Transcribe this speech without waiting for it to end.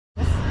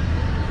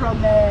from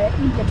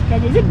India to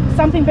Kenya? Is it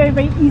something very,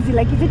 very easy?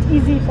 Like, is it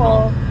easy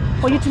for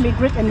you to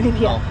migrate and live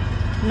here?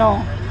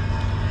 No.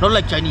 Not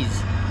like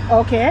Chinese.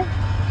 Okay.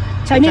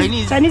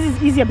 Chinese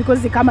is easier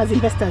because they come as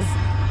investors.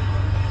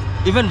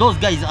 Even those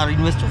guys are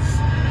investors.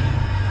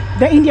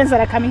 The Indians that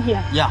are coming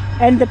here? Yeah.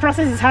 And the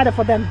process is harder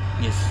for them?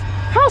 Yes.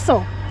 How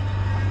so?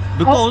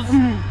 Because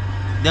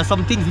there are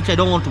some things which I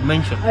don't want to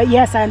mention.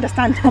 Yes, I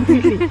understand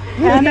completely.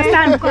 I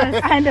understand, of course.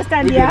 I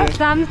understand, yeah.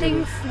 Some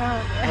things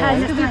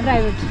has to be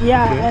private.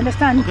 Yeah, I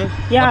understand. Okay.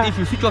 Yeah. But if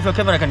you switch off your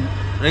camera, I can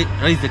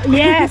raise it.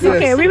 Yes,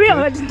 okay, we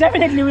will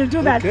definitely will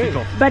do that. Okay.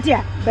 But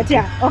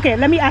yeah. Okay,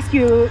 let me ask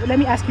you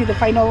the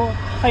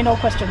final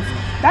questions.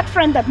 That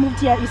friend that moved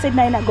here, you said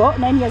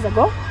 9 years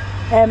ago.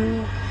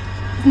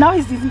 Now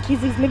he's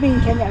living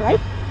in Kenya, right?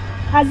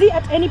 Has he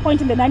at any point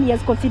in the 9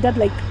 years considered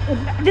like,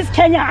 this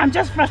Kenya, I'm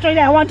just frustrated,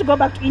 I want to go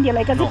back to India?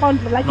 Like, has he found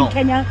life in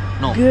Kenya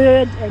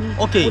good and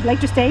would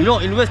like to stay? You know,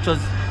 investors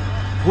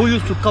who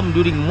used to come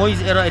during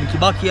Moi's era and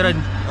Kibaki era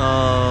and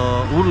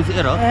Uhuru's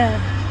era,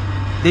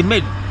 they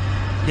made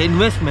the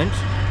investment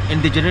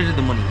and they generated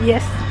the money.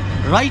 Yes.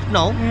 Right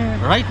now,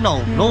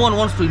 no one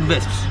wants to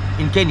invest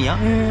in Kenya.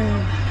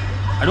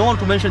 I don't want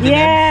to mention the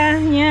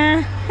names.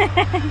 Yeah.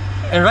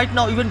 And right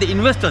now, even the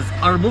investors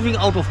are moving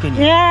out of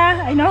Kenya.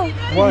 Yeah, I know.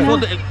 Why? So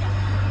there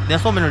are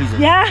so many reasons.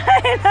 Yeah.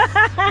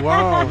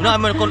 Wow. You know,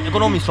 I'm an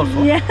economist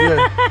also. Yeah.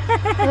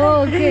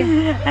 Oh,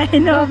 okay. I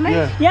know.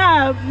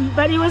 Yeah,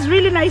 but it was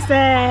really nice.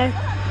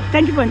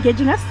 Thank you for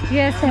engaging us.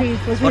 Yes, please.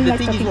 It was But really the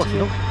nice thing is talking what, to you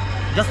you. know,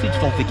 just switch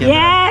off the camera.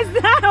 Yes,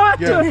 I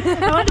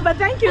want to, but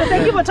thank you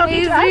for talking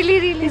He's to us.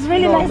 really It's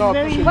really nice.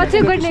 appreciate What's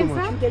your good Thank name,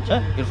 you so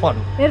sir? Irfan.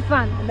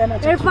 Irfan.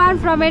 Irfan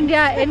from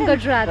India in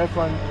Gujarat.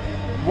 Irfan,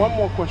 one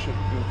more question.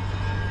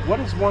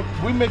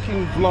 We're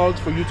making vlogs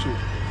for YouTube,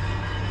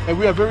 and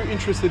we are very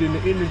interested in the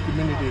Indian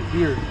community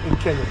here in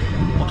Kenya.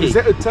 Okay. Is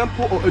there a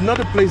temple or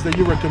another place that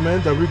you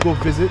recommend that we go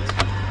visit?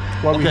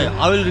 Okay,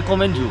 I will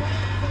recommend you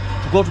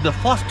to go to the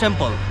first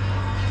temple.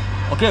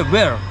 Okay,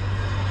 where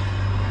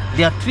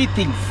there are 3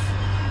 things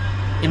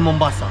in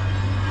Mombasa.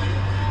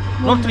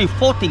 Not 3,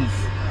 4 things.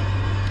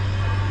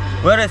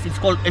 Whereas it's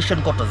called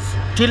Asian Quarters.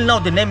 Till now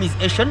the name is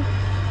Asian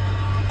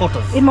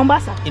Quarters. In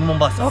Mombasa? In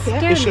Mombasa. Okay.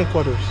 Asian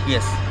Quarters.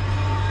 Yes.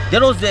 There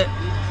was the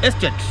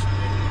estate.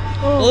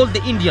 All the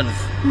Indians,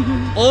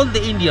 all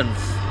the Indians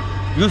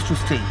used to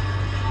stay.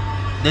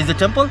 There's a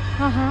temple.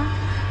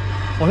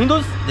 For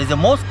Hindus, there's a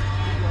mosque.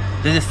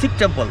 There's a Sikh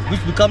temple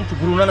which become to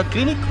Guru Nanak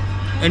Clinic,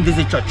 and there's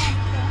a church.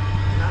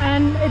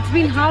 And it's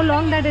been how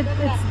long that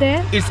it's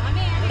there? It's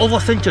over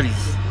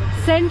centuries.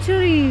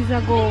 Centuries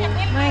ago.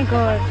 My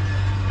God.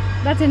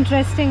 That's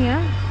interesting,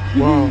 yeah?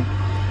 Wow.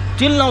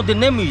 Till now the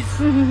name is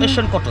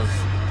Asian Quarters.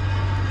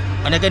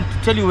 And I can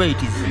tell you where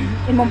it is.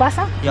 In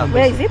Mombasa? Yeah.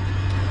 Where is it?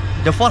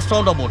 The first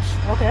roundabout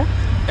Okay.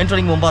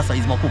 entering Mombasa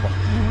is Makupa.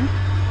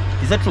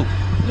 Is that true?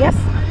 Yes,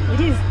 it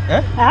is.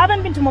 Eh? I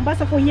haven't been to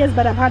Mombasa for years,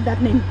 but I've heard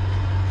that name.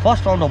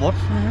 First roundabout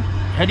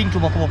heading to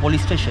Makupa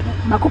police station.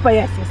 Makupa,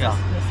 yes. Yeah.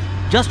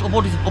 Just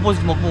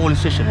opposite Makupa police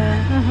station.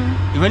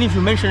 Even if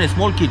you mention a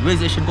small kid,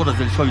 where's Asian Quarters,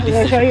 they'll show you this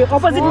I'll show station. you.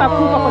 Opposite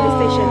Makupa police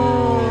station.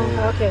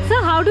 Okay.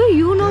 So how do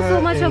you know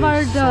so much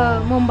about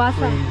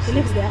Mombasa? He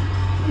lives there.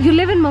 You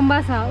live in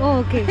Mombasa? Oh,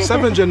 okay.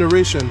 7th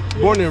generation,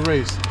 born and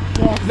raised.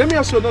 Yes. Let me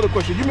ask you another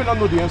question. You may not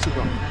know the answer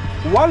though.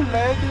 What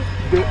led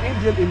the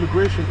Indian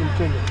immigration in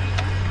Kenya?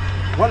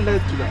 What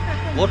led to that?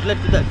 What led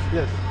to that?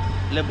 Yes.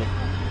 Labor.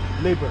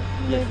 Labor.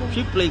 Yes.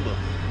 Cheap labor.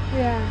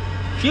 Yeah.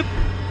 Cheap,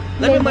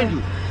 let me remind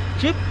you,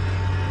 cheap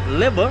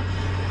labor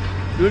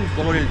during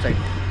colonial time.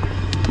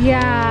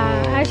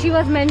 Yeah, as she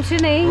was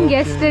mentioning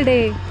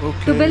yesterday,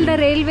 to build the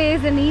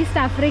railways in East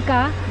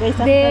Africa,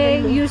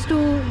 they used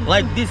to...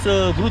 Like this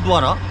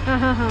Gurudwara,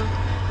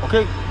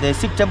 okay, the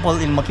Sikh temple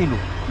in Makindu,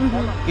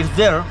 it's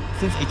there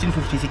since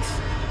 1856.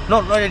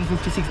 No, not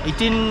 1856,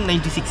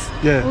 1896.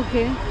 Yeah.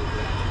 Okay.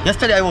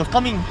 Yesterday I was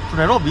coming to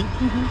Nairobi,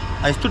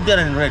 I stood there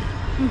and read.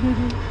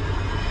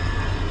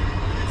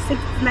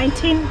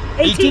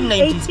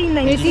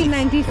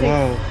 1896.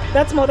 Wow.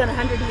 That's more than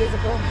 100 years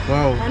ago.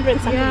 Wow. 100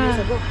 and something years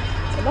ago.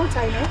 It's a long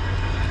time, eh?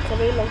 It's a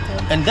very long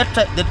time. And that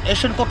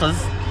Asian Quarters,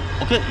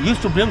 okay,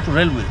 used to belong to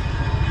railway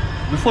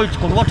before it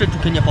converted to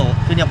Kenya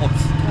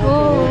ports.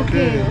 Oh,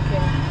 okay.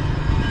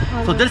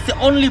 So that's the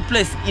only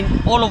place in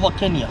all over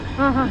Kenya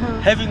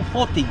having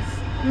 4 things.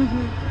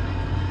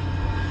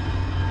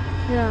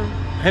 Yeah.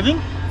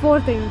 Having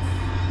 4 things.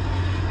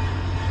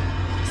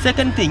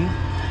 Second thing,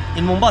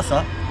 in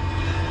Mombasa,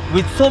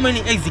 with so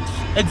many exit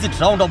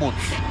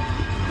roundabouts,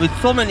 with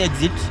so many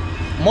exits,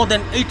 more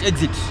than 8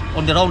 exits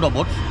on the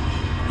roundabout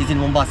is in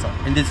Mombasa,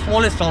 and the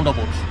smallest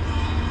roundabout.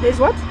 There's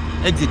what?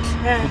 Exit,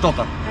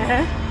 kutoka.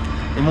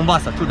 In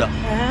Mombasa, Chuda.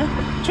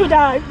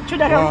 Chuda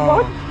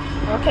roundabout?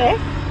 Okay.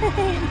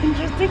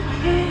 Interesting.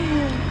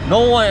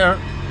 Nowhere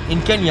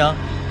in Kenya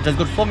it has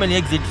got so many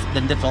exits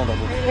than that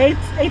roundabout.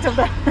 8 of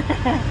them.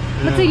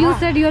 But so you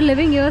said you're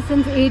living here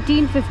since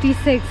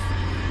 1856.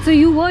 So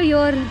you were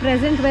here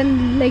present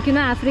when, like, you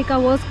know, Africa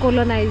was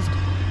colonized.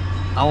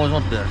 I was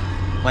not there.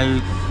 My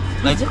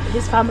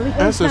His family.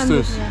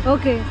 Ancestors.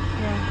 Okay.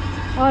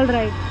 All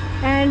right.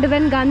 And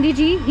when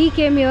Gandhiji, he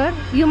came here,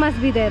 you must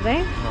be there,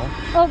 right? No.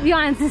 Oh, your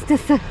ancestors,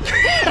 sir. No,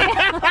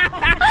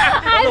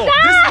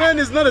 this man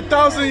is not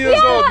 1,000 years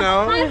old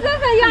now.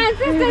 Ancestors, your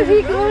ancestors,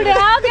 he grew there.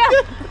 Okay.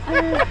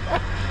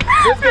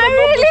 Let's get a I'm number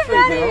really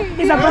straight sorry. now.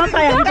 He's a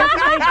vampire. He just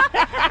died.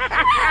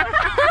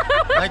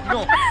 Like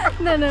no.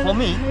 No. For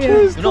me,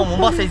 Yeah. you know,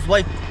 Mombasa is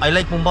why I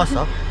like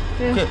Mombasa.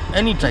 Yeah. Okay,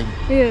 anytime,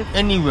 Yes.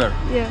 anywhere,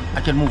 Yeah.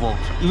 I can move out,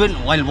 even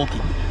while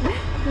walking.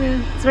 Yeah.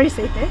 It's very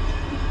safe, eh?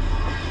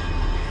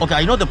 Okay,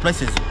 I know the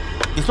places.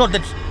 It's not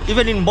that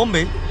even in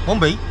Bombay,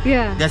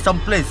 Yeah. there's some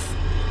place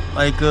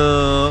like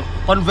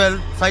Panvel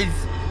size.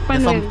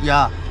 There's some, Panvel.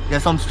 yeah,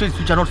 there's some streets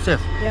which are not safe.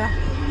 Yeah.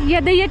 Yeah,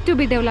 they're yet to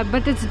be developed,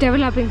 but it's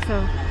developing,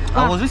 sir.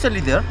 I was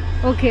recently there.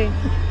 Okay.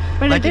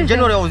 But Like it in is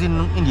January, I was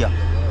in India.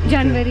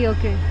 January,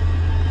 okay.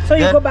 So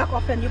you Yeah. go back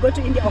often? You go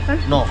to India often?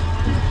 No,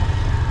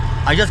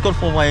 I just got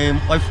for my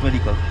wife's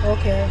medical.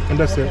 Okay. And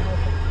that's okay, it.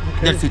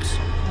 Okay. That's it.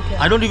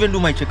 I don't even do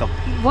my checkup.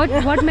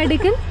 What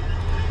medical?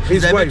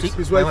 His diabetic,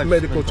 wife's my wife's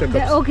medical medical.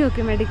 checkups.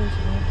 Okay, medical.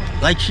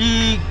 Like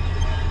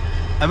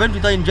I went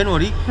with her in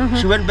January.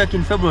 She went back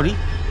in February.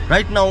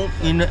 Right now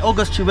in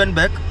August she went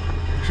back.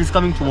 She's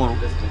coming tomorrow.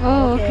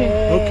 Oh, okay.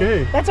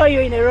 Okay. That's why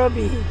you're in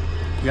Nairobi.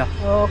 Yeah.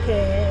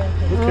 Okay.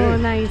 Okay. Oh,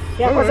 nice.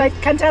 Yeah, because I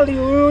can tell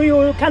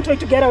you can't wait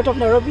to get out of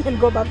Nairobi and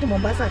go back to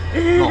Mombasa.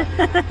 No.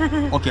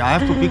 Okay, I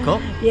have to pick her.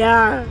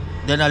 Yeah.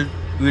 Then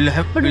we'll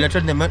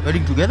attend the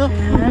wedding together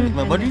with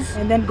my buddies.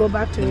 And then go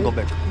back to Then go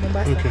back.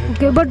 Mombasa. Okay.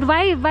 Okay, but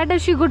why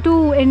does she go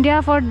to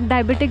India for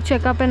diabetic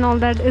checkup and all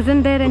that?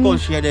 Isn't there any?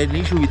 Because she had an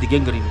issue with the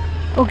gangrene.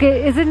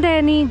 Okay, isn't there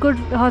any good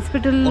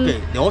hospital?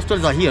 Okay, the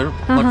hostels are here,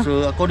 but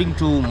according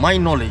to my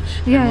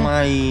knowledge Yeah. and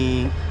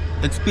my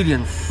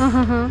experience,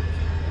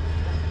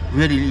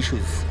 we had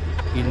issues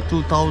in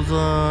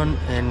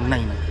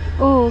 2009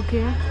 Oh,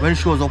 okay. when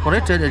she was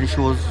operated and she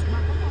was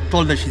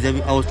told that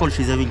I was told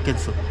she's having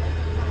cancer.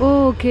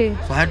 Oh, okay.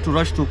 So I had to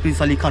rush to Prince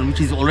Ali Khan,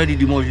 which is already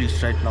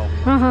demolished right now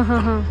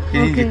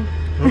in Okay. India,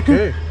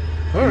 Okay.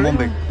 All in right.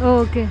 Bombay. Oh,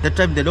 okay. That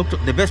time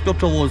the best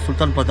doctor was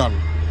Sultan Pradhan,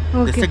 the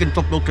Okay. second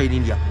top doctor in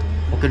India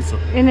for cancer.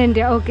 In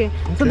India, okay.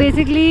 So Okay.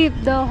 basically,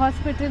 the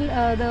hospital,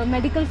 the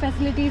medical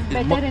facility is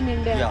better in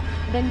India yeah.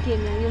 than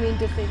Kenya. You mean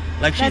to say?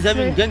 Like she's That's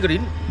having right.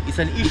 gangrene, it's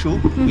an issue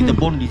with the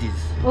bone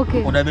disease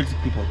Okay. for diabetic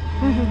people,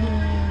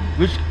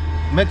 which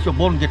makes your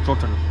bone get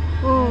rotten.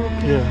 Oh,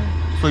 okay. Yeah.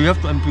 So you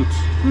have to ampute.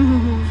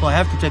 So I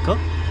have to take her.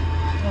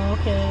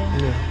 Okay.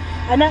 Yeah.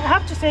 And I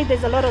have to say,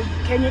 there's a lot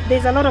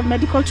of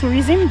medical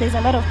tourism. There's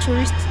a lot of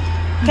tourists,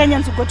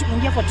 Kenyans who go to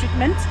India for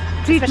treatment.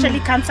 Especially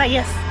cancer.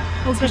 Yes,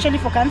 especially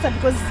for cancer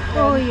because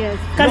Oh, yes.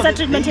 cancer No,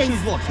 treatment the is issue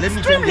is what? Let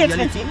me tell you extremely the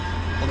reality.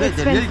 expensive. Okay,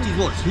 the reality is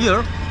what?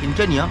 Here in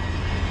Kenya,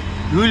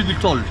 you will be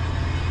told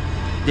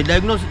the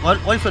diagnosis,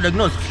 once you're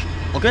diagnosed,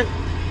 okay,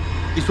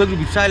 it's going to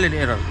be trial and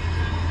error.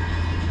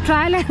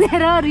 Trial and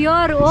error.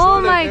 Trial Oh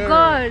and my error.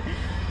 God.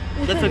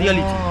 That's the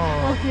reality.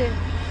 Okay.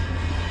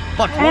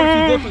 But once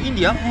you go to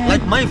India,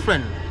 like my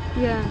friend,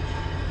 Yeah.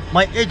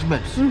 my age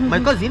mates, my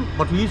cousin,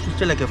 but we used to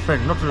stay like a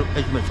friend, not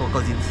age mates or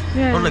cousins,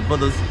 Yeah. not like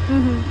brothers.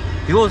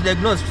 He was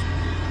diagnosed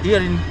here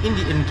in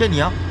India, in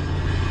Kenya,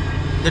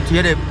 that he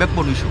had a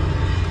backbone issue,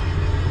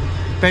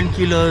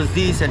 painkillers,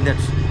 this and that.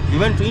 He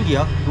went to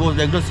India. He was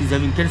diagnosed he's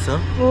having cancer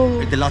Oh.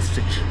 at the last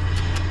stage,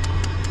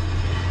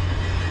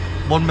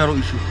 bone marrow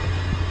issue,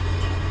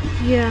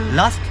 Yeah.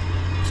 last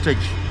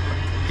stage.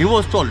 He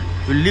was told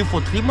you'll live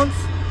for 3 months,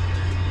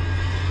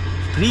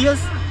 3 years,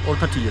 or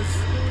 30 years,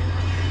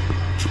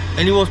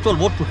 and he was told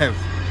what to have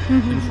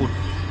in food.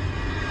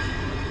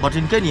 But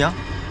in Kenya,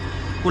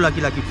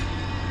 kulaki like it.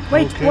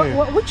 Wait, Okay.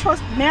 which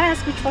hospital? May I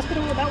ask which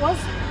hospital that was?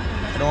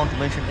 I don't want to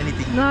mention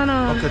anything. No.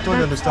 Okay, totally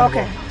That- understandable.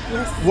 Okay.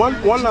 Yes. One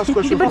last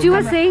question. But from you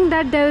were me. saying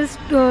that there's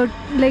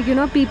like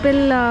people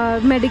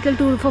medical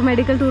tour for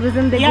medical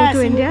tourism they Yes, go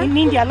to India. in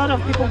India, a lot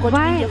of people go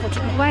Why? to India for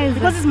treatment. Why is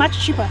because that? it's much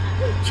cheaper.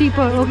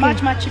 Cheaper. It's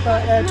Okay. much cheaper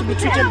to be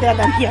treated there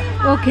than here.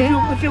 Okay.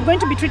 If you're going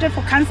to be treated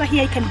for cancer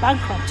here, you can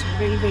bankrupt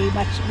very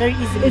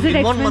easily. Is it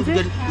In 1 month,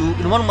 expensive?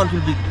 in 1 month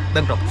you'll be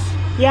bankrupt.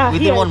 Yeah,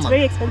 within here 1 it's month.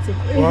 very expensive.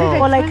 Wow.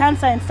 For like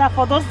cancer and stuff.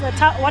 For those,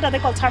 what are they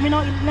called?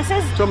 Terminal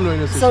illnesses. Terminal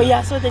illnesses, So yeah.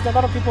 yeah, so there's a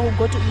lot of people who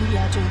go to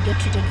India to get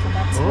treated for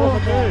that. Oh, over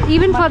there. okay.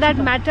 Even for Much that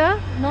cheaper. matter,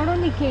 not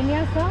only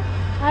Kenya, sir.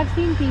 I've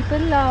seen people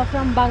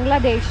from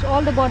Bangladesh,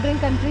 all the bordering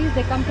countries,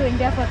 they come to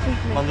India for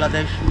treatment.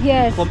 Bangladesh,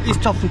 Yes. from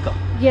East Africa,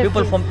 Yes,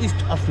 people yes. from East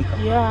Africa.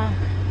 Yeah.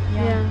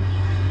 Yeah.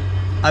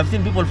 I've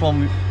seen people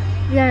from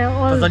Yeah.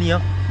 All.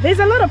 Tanzania. There's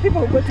a lot of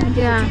people who go to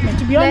India Yeah. for treatment.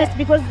 To be honest,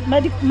 because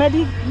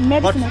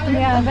medicine. But-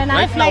 Yeah. When I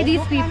Right fly now-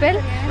 these people,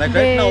 Like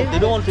right now, they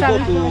don't want to go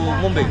travel to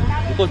Mumbai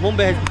because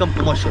Mumbai has become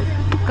commercial.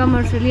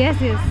 commercial. Yes.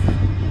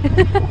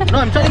 No,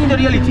 I'm telling you the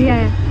reality.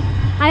 Yeah.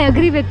 I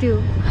agree with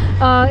you.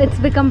 It's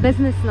become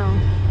business now.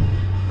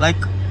 Like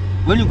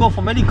when you go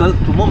for medical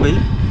to Mumbai,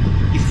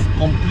 it's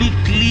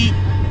completely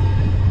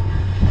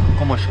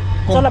commercial.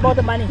 It's all about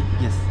the money.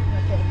 Yes.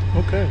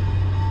 Okay.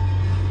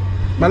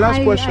 My last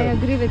I question.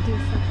 agree with you,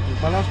 sir.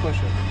 My last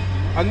question.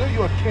 I know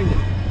you are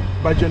Kenyan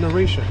by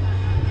generation.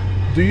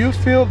 Do you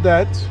feel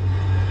that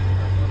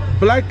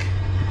black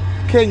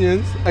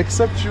Kenyans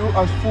accept you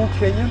as full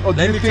Kenyan, or do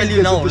Let you me think tell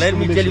you there's a now, let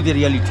me tell you the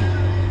reality.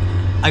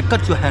 I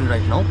cut your hand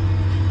right now,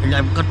 and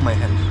I've cut my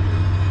hand.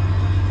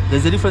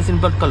 There's a difference in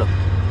blood color.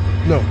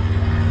 No.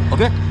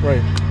 Okay?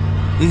 Right.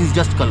 This is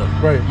just color.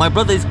 Right. My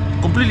brother is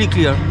completely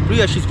clear.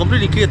 Priya, she's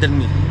completely clear than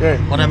me. Yeah.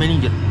 But I'm an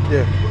Indian.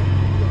 Yeah.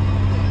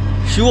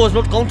 She was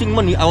not counting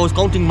money, I was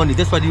counting money.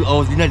 That's why I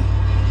was denied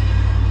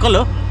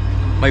color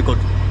by God.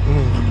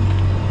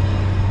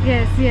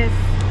 Yes, yes.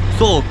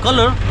 So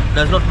color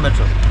does not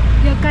matter.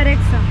 You're correct,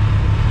 sir.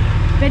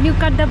 When you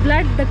cut the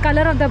blood, the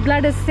color of the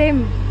blood is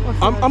same. of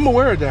yours. I'm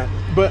aware of that,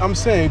 but I'm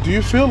saying, do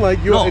you feel like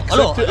you're No,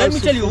 hello, accepted let as me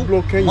a tell you,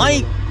 full-blown Kenyan?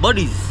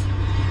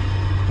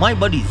 my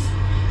buddies,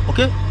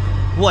 okay,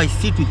 who I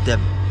sit with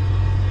them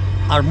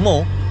are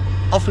more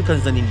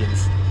Africans than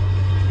Indians.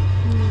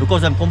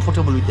 Because I'm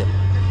comfortable with them.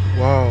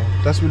 Wow,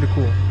 that's really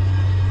cool.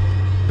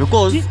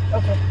 Because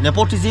Okay.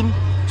 nepotism,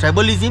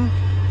 tribalism,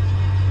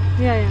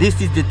 Yeah, yeah.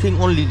 this is the thing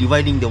only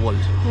dividing the world.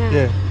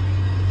 Yeah.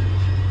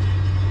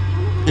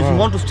 If you Wow.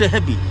 want to stay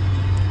happy,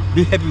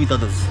 be happy with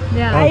others.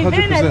 Yeah. Oh, Ivan,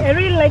 100%. I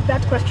really like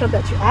that question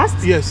that you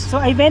asked. Yes. So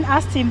Ivan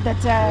asked him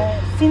that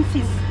since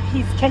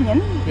he's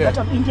Kenyan, Yeah. but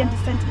of Indian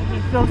descent, he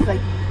feels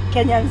like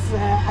Kenyans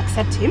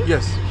accept him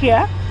Yes.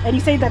 here. And you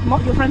say that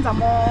your friends are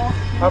more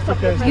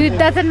Africans. You, it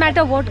doesn't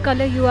matter what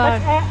color you are.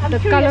 I'm The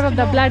curious color to of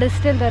the know. blood is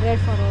still the red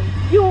for all.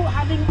 You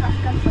having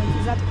African friends,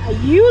 is that a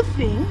you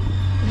thing?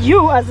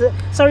 You as a,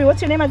 sorry,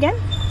 what's your name again?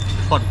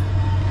 Fun.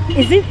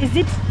 Is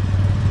it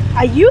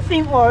a you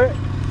thing or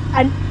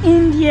an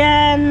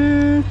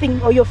Indian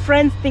thing, or your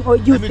friends thing, or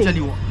you Let me thing? tell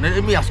you,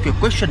 let me ask you a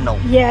question now.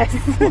 Yes.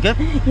 Okay?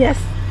 Yes.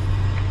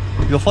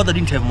 Your father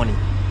didn't have money.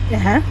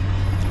 Uh-huh.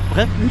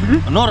 Okay?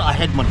 Nor I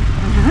had money.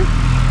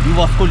 You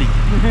were schooling.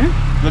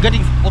 You were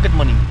getting pocket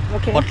money,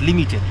 Okay. but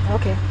limited.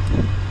 Okay.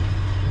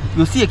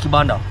 You see a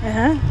kibanda,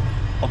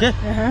 Uh-huh. okay?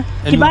 Uh-huh.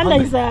 And you were Kibanda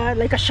hungry. is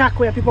like a shack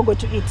where people go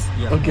to eat.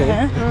 Yeah. Okay.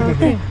 Uh-huh.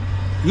 Okay.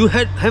 You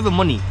have a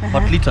money,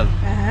 but little.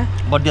 Uh-huh.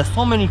 But there are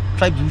so many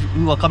tribes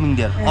who are coming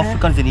there,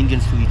 Africans and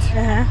Indians to eat.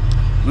 Uh-huh.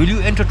 Will you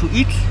enter to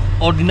eat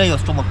or deny your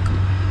stomach?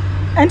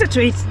 Enter to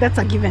eat, that's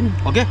a given.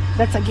 Okay?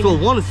 That's a So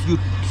given. once you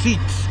treat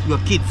your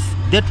kids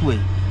that way,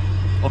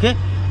 okay,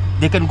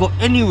 they can go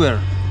anywhere,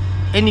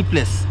 any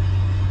place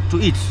to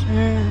eat.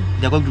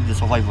 They're going to be the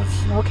survivors.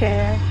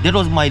 Okay. That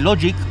was my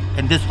logic,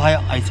 and that's why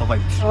I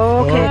survived. Okay.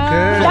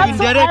 Okay. So That's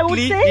what I would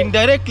say.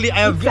 indirectly, I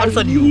have It's a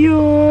answered you.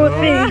 you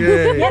thing.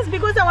 Okay. Yes,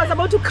 because I was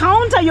about to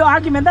counter your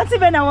argument. That's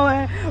even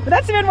why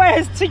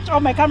I switched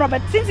on my camera.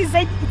 But since you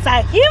said it's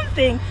a him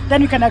thing,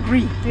 then we can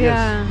agree.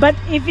 Yeah. But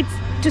if it's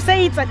to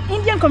say it's an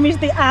Indian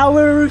community, I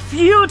will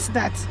refute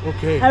that.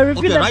 Okay. I refute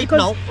Okay, that right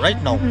because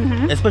now,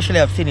 especially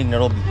I've seen in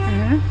Nairobi,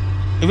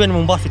 even in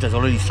Mombasa it has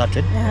already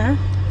started. Uh-huh.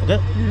 Okay,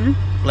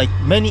 like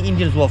many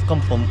Indians who have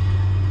come from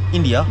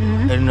India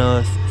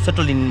and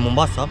settled in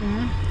Mombasa,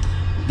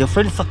 their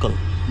friend circle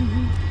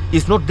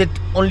is not that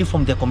only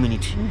from their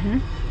community,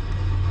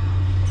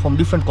 from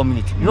different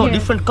community. You know, Yes.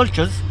 different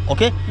cultures.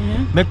 Okay,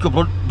 make your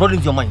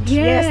broadens your mind.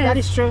 Yes, that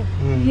is true.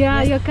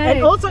 Yeah, you're correct.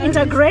 And also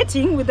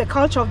integrating with the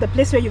culture of the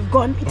place where you've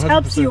gone, it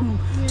helps you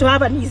to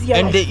have an easier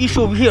And life. the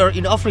issue here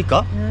in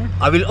Africa,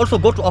 I will also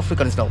go to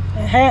Africans now.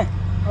 Uh-huh.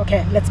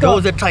 Okay, let's There go.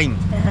 was a time,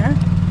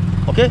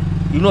 Uh-huh. okay,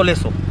 you know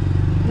Leso.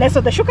 Less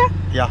of the sugar?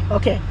 Yeah,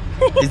 Okay.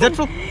 is that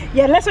true?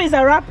 Yeah, leso is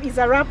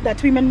a wrap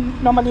that women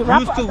normally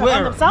wrap Used to around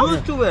wear, themselves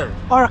used to wear.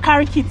 or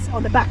carry kids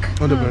on the back.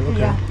 On the back, okay.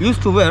 Yeah.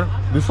 Used to wear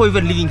before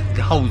even leaving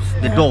the house,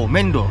 the door,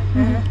 main door.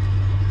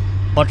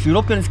 But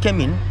Europeans came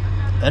in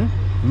and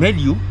made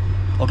you,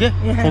 okay,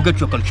 forget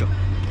your culture.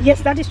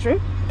 Yes, that is true.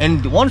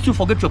 And once you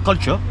forget your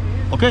culture,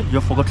 okay,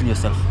 you've forgotten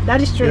yourself.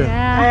 That is true.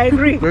 Yeah. I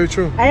agree. Very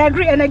true. I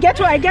agree, and I get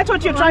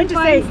what you're trying to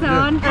say.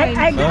 On point.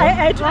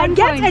 I On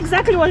get point.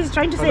 exactly what he's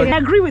trying to say. I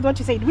agree with what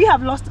you said. We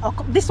have lost.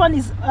 This one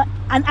is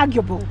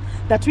unarguable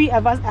that we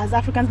as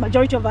Africans,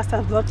 majority of us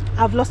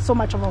have lost so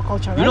much of our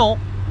culture. Right? You know,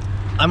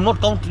 I'm not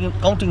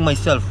counting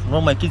myself.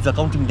 No, my kids are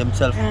counting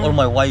themselves or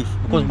my wife,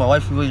 because my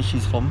wife, even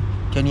she's from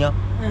Kenya.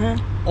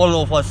 All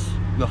of us,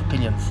 we are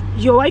Kenyans.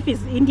 Your wife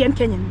is Indian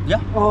Kenyan.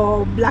 Yeah.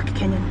 Or black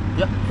Kenyan.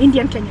 Yeah.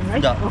 Indian Kenyan,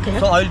 right? Yeah. Okay.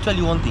 So I will tell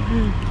you one thing.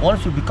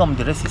 Once you become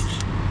the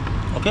racist,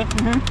 okay?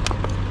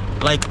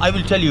 Like I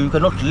will tell you, you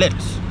cannot let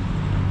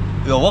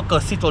your worker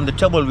sit on the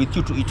table with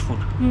you to eat food.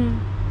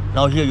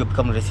 Now here you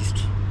become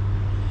racist.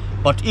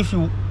 But if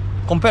you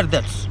compare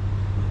that,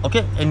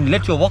 okay, and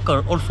let your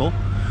worker also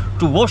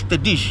to wash the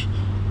dish,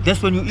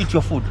 that's when you eat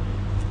your food.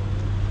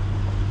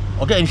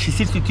 Okay, and she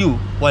sits with you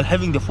while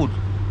having the food.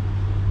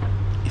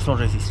 It's not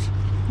racist.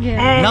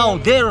 Yeah. Now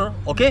there,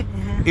 okay,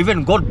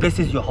 even God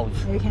blesses your house.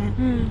 Okay.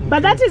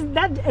 But that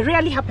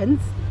rarely happens.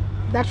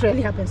 That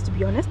rarely happens, to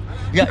be honest.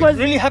 Yeah, Because-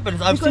 it really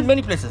happens. I've seen because-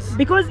 many places.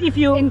 Because if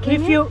you In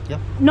Kenya? Yeah.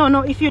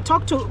 no, if you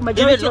talk to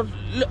majority Even,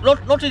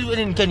 of not even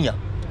in Kenya,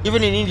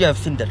 even in India I've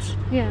seen that.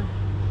 Yeah.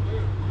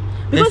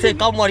 They Because say if-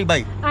 "Kam wari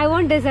bai." I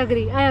won't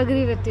disagree. I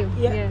agree with you.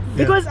 yeah, Yes.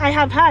 because I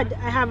have had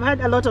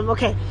a lot of,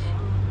 okay,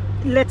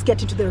 let's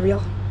get into the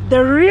real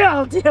the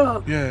real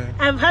deal. Yeah.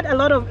 I've had a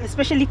lot of,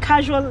 especially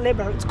casual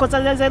laborers, because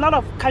there's a lot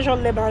of casual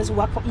laborers who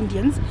work for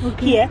Indians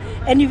here,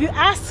 and if you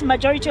ask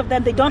majority of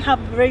them, they don't have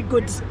very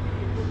good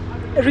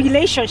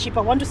relationship,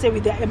 I want to say,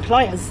 with their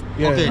employers.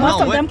 Yeah. Okay, Most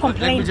now of them let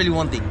complain. me tell you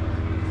one thing.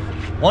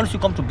 Once you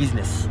come to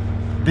business,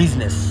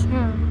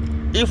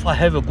 if I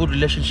have a good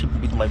relationship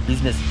with my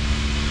business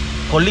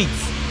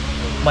colleagues,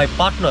 my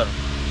partner,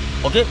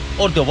 okay,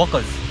 or the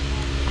workers,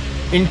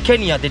 in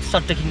Kenya they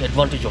start taking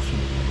advantage of you.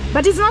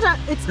 But it's not a,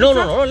 it's No, it's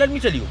no, not- no, let me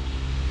tell you.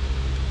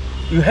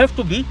 You have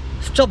to be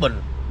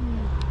stubborn,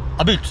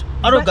 a bit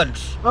arrogant.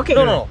 okay.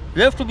 No.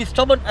 You have to be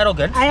stubborn,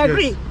 arrogant. I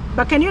agree. Yes.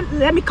 But can you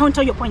let me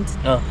counter your point?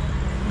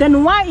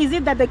 Then why is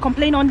it that they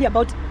complain only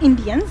about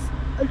Indians?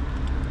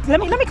 Let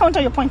me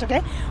counter your point, okay?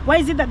 Why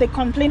is it that they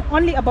complain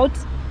only about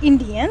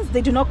Indians?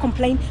 They do not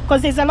complain,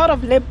 because there's a lot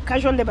of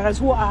casual laborers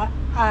who are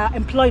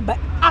employed by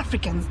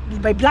Africans,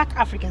 by black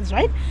Africans,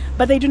 right?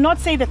 But they do not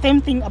say the same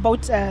thing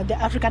about the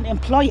African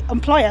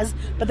employers,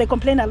 but they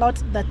complain a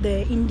lot that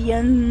the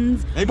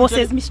Indians Let me bosses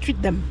tell you-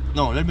 mistreat them.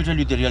 No, let me tell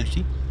you the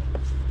reality.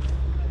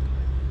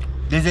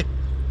 There's a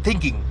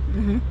thinking,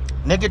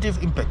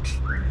 negative impact.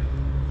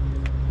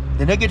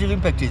 The negative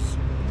impact is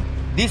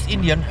this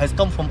Indian has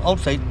come from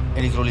outside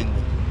and is rolling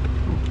me.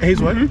 He's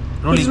what?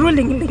 He's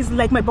ruling, he's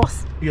like my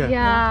boss. Yeah.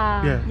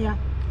 Yeah. Yeah.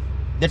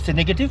 That's a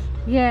negative.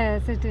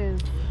 Yes, it is.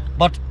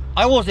 But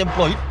I was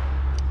employed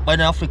by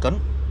an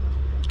African,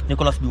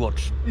 Nicholas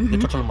Biwott, the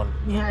total man.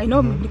 Yeah, I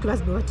know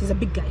Nicholas Biwott. He's a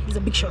big guy. He's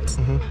a big shot.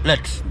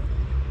 Let's.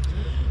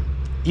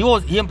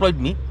 He employed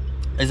me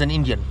as an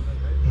Indian.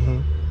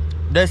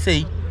 They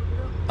say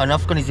an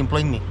African is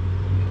employing me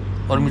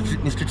or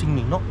mistreating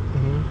me. No.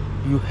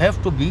 You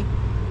have to be,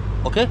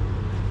 okay,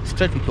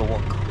 straight with your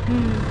work.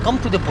 Come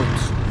to the point.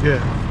 Yeah.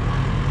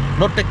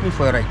 Not take me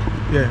for a ride.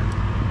 Yeah.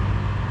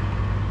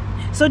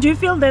 So do you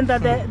feel then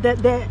that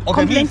the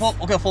Okay, complaints...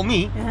 for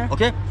me, Uh-huh.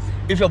 okay,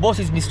 if your boss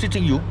is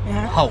mistreating you,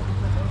 Yeah. how?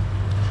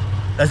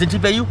 Doesn't he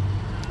pay you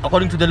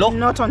according to the law?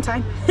 Not on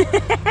time.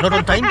 Not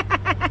on time?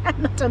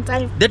 Not on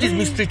time. That is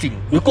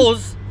mistreating,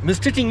 because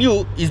mistreating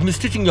you is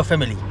mistreating your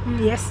family.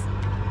 Yes.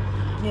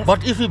 Yes.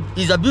 But if he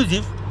is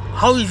abusive,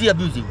 how is he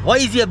abusive? Why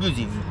is he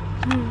abusive?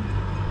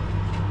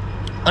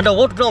 Under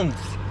what grounds?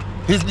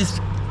 He's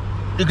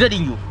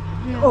degrading you.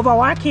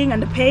 Overworking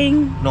and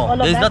paying. No, all of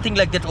there's that. nothing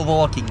like that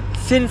overworking.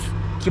 Since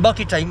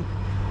Kibaki time,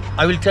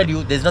 I will tell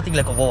you, there's nothing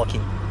like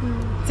overworking.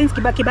 Since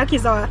Kibaki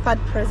is our third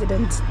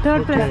president.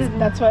 Third president.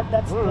 That's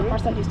the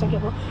person he's talking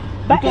about.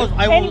 But Because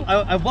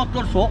I've worked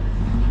also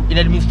in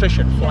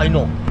administration, so I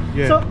know.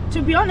 Yeah. So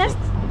to be honest,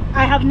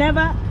 I've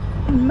never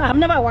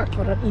worked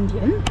for an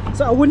Indian,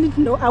 so I wouldn't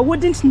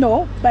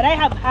know. But I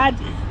have had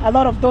a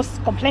lot of those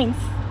complaints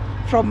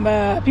from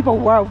people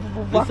who work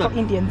for Listen.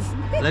 Indians.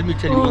 Let me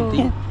tell you one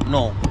thing.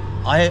 No,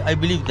 I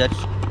believe that,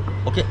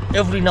 okay,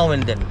 every now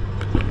and then,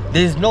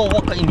 there is no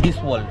worker in this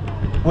world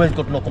who has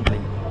got no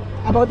complaint.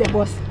 About their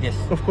boss. Yes.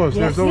 Of course,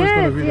 Yes. there's always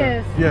going to Yes, be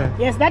yes. that.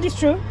 Yeah. Yes, that is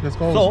true. There's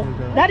always So, gonna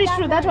be that. That is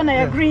true. That one I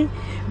agree.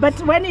 But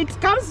when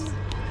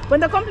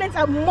the complaints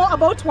are more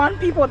about one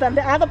people than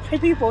the other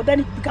people,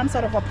 then it becomes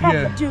sort of a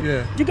problem.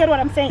 Yeah, Do you get what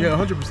I'm saying? Yeah,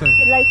 100%.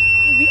 Like,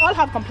 we all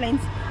have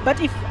complaints,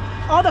 but if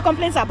all the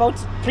complaints are about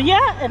Priya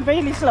and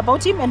very little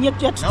about him, and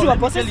yet Now two let are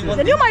me bosses, tell you one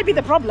then thing. you might be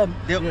the problem.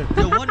 The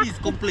one is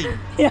complaint.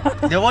 Yeah.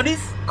 The one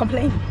is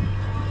Complain.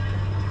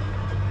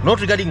 not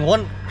regarding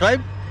one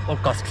tribe or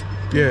caste.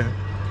 Yeah.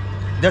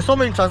 There are so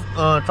many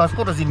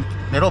transporters in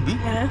Nairobi,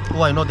 Yeah.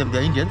 who I know them,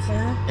 they're Indians,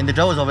 Yeah. and the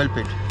drivers are well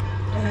paid.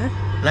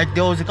 Like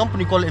there was a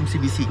company called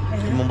MCBC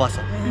in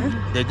Mombasa.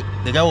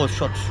 The guy was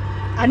shot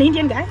An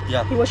Indian guy?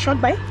 Yeah. He was shot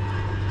by?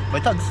 by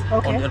thugs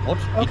Okay. on the airport.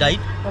 He Okay. died.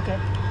 Okay.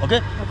 Okay?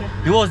 Okay.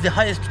 He was the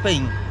highest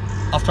paying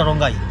after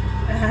Rongai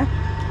Uh-huh.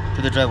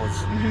 to the drivers.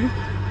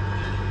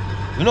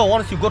 You know,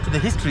 once you go to the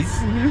histories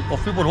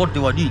of people, what they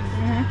were doing,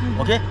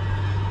 okay,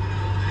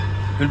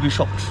 you'll be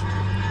shocked.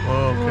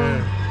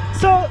 Okay.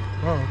 So,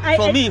 Wow.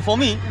 For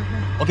me,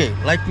 okay,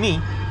 like me,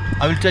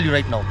 I will tell you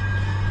right now.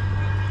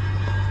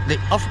 The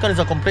Africans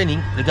are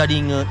complaining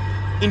regarding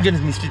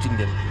Indians mistreating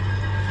them,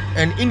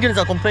 and Indians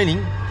are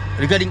complaining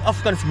regarding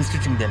Africans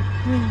mistreating them.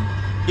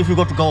 If you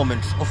go to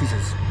government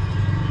offices,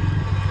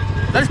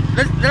 let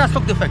us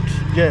talk the facts.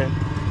 Yeah.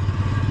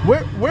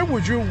 Where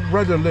would you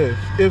rather live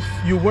if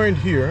you weren't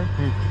here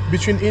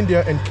between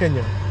India and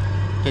Kenya?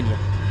 Kenya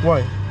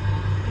Why?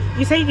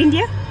 you say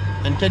India?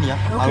 and Kenya.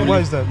 I Okay. will Why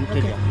live is that? in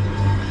Kenya.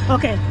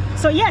 Okay.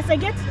 So, yes, I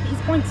get his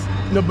point.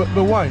 No, but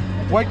why?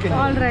 Why Kenya?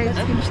 All right.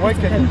 Why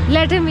Kenya?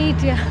 Let him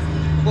eat, yeah.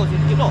 Because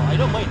I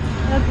don't mind.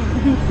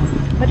 Okay.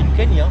 But in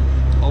Kenya,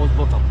 I was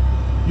brought up.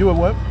 You were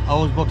what? I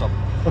was brought up.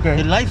 Okay.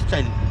 The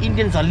lifestyle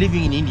Indians are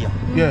living in India.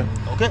 Yeah.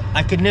 Okay,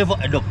 I can never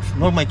adopt,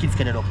 nor my kids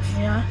can adopt,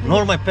 Yeah.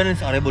 nor my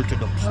parents are able to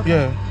adopt.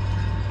 Yeah.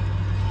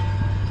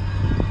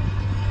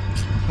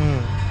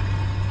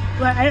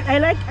 Well,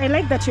 I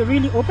like that you're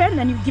really open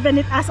and you've given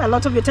us a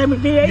lot of your time.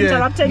 We've been Yeah.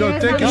 interrupted No,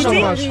 thank you so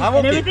meeting much. I'm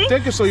and okay. everything.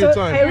 Thank you for your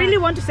time. I really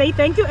want to say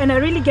thank you, and I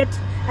really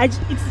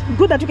it's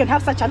good that you can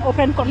have such an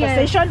open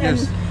conversation,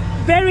 Yes. and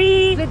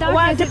very Without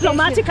well, hesitation.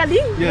 diplomatically.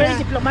 Yes.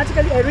 Very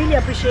diplomatically. I really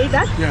appreciate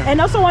that. Yeah. And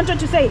also wanted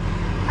to say,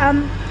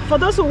 for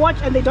those who watch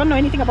and they don't know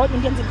anything about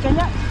Indians in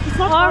Kenya, it's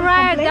not All all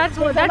right, complaints.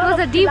 There's that lot was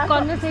a of deep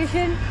philanthropy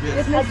conversation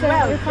Yes. with as Mr.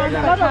 well. Irfan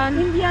There's a lot of Pathan.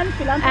 Indian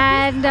philanthropy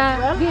And as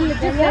well. we'll in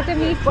just Kenya. let him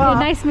meet. Wow.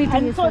 Nice meeting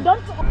And you, so sir.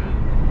 don't.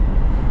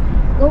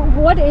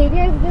 What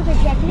area is this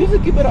exactly? This is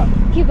Kibera.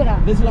 Kibera.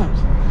 The slums.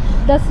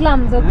 The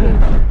slums, okay.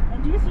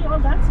 And do you see all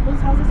that?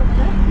 Those houses over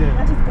there? Yeah.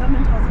 That is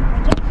government housing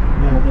project.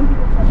 Moving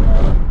people from the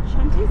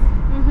shanties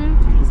Mm-hmm.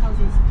 to these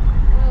houses.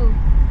 Oh.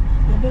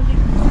 They're building.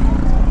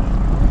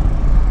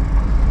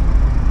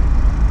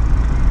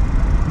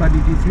 But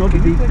it is not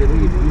big. The way it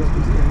used to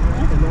be.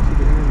 And also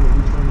the area where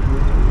this one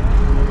is.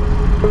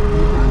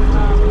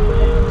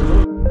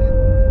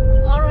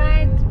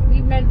 Alright,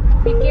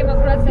 we came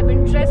across some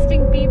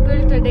interesting people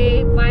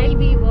today while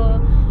we were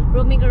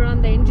roaming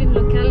around the Indian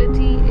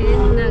locality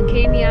in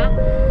Kenya.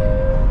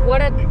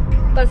 What a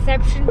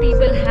perception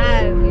people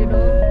have, you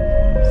know.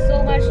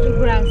 So much to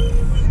grasp.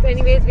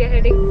 Anyways, we are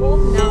heading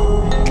home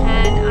now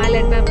and I'll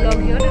end my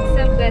vlog here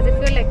itself. Guys, if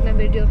you like my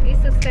video, please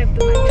subscribe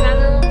to my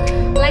channel,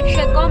 like,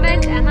 share,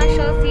 comment, and I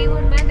shall see you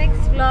in my next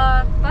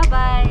vlog. Bye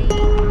bye.